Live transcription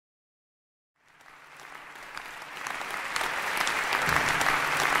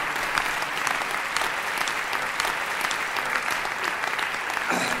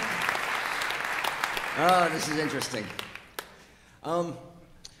this is interesting. All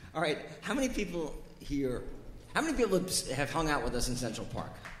right, how many people have hung out with us in Central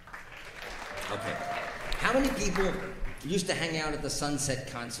Park? Okay. How many people used to hang out at the Sunset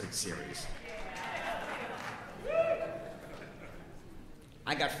Concert Series?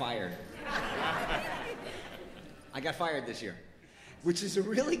 I got fired. I got fired this year, which is a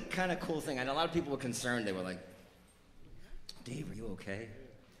really kind of cool thing. And a lot of people were concerned. They were like, Dave, are you okay?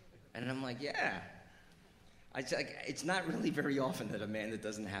 And I'm like, yeah. It's not really very often that a man that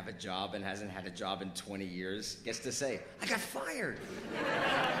doesn't have a job and hasn't had a job in 20 years gets to say, I got fired.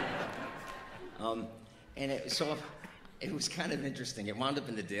 So it was kind of interesting. It wound up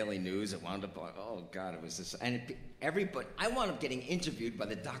in the Daily News. It wound up, oh God, it was this. And I wound up getting interviewed by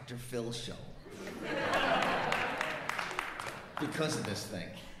the Dr. Phil show because of this thing.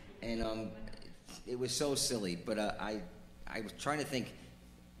 And it was so silly, but I was trying to think,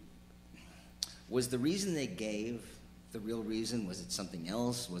 was the reason they gave the real reason? Was it something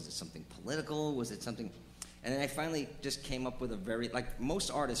else? Was it something political? Was it something? And then I finally just came up with a very, like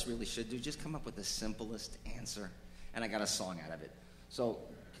most artists really should do, just come up with the simplest answer. And I got a song out of it. So,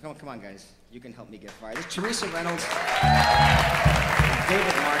 come on, guys. You can help me get fired. It's Teresa Reynolds,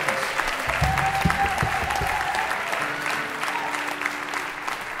 David Marcus.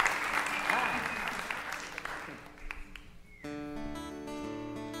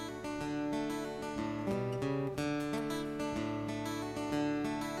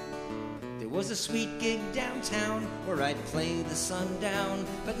 Was a sweet gig downtown where I'd play the sundown,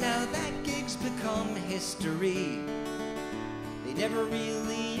 but now that gig's become history. They never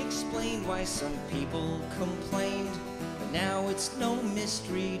really explained why some people complained, but now it's no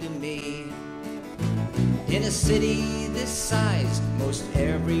mystery to me. In a city this size, most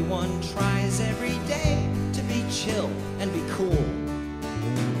everyone tries every day to be chill and be cool.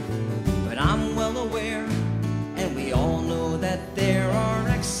 But I'm well aware, and we all know that there are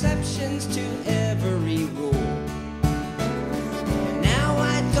exceptions to every rule. And now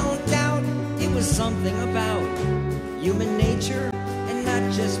I don't doubt it was something about human nature and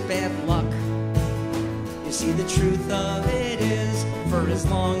not just bad luck. You see, the truth of it is, for as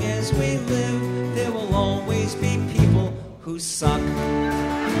long as we live, there will always be people who suck. All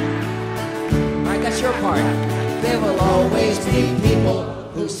right, that's your part. There will always be people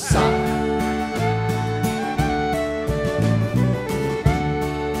who suck.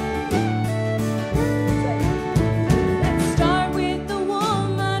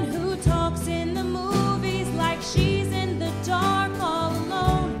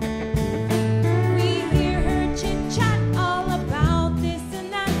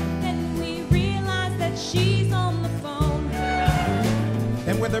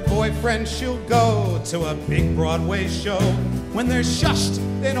 With her boyfriend, she'll go to a big Broadway show. When they're shushed,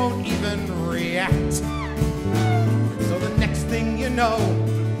 they don't even react. So the next thing you know,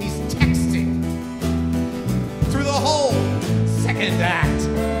 he's texting through the whole second act.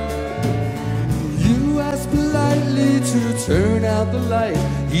 You ask politely to turn out the light.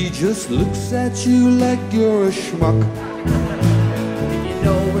 He just looks at you like you're a schmuck. You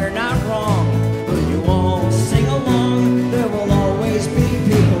know we're not wrong, but you all sing along. There will always be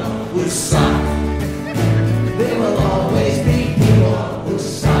people who suck. There will always be people who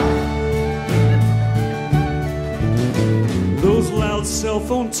suck. Those loud cell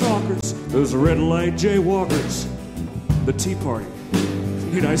phone talkers, those red light jaywalkers, the Tea Party.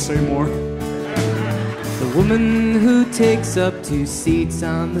 Need I say more? The woman who takes up 2 seats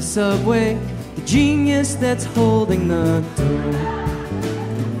on the subway, the genius that's holding the door.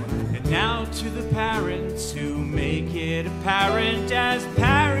 Now to the parents who make it apparent as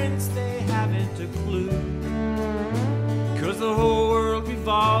parents they haven't a clue. 'Cause the whole world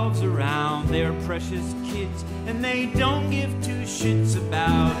revolves around their precious kids, and they don't give 2 shits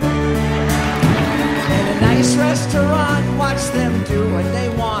about who. In a nice restaurant, watch them do what they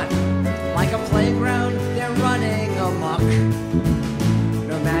want. Like a playground, they're running amok.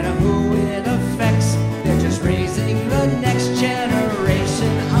 No matter who it affects, they're just raising the next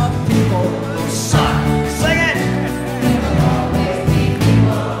generation of people who suck. Sing it! There will always be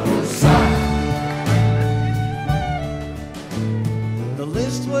people who suck. The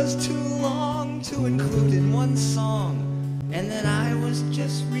list was too long to include in one song, and then I was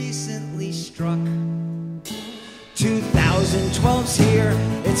just recently struck. 2012's here,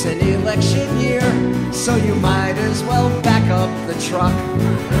 it's an election year, so you might as well back up the truck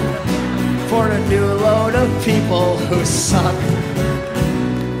for a new load of people who suck.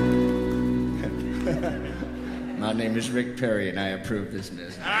 My name is Rick Perry, and I approve this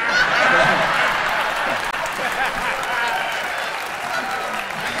business.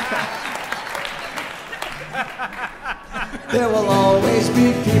 There will always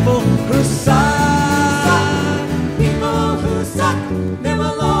be people who suck. People who suck. There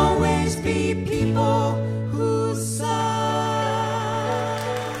will always be people who suck.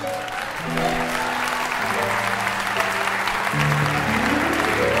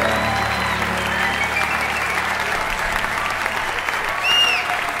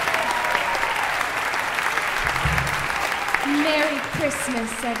 Merry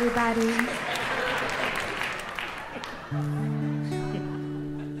Christmas, everybody.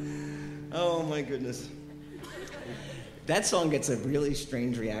 Oh my goodness. That song gets a really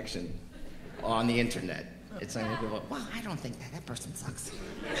strange reaction on the internet. It's like, wow, I don't think that person sucks.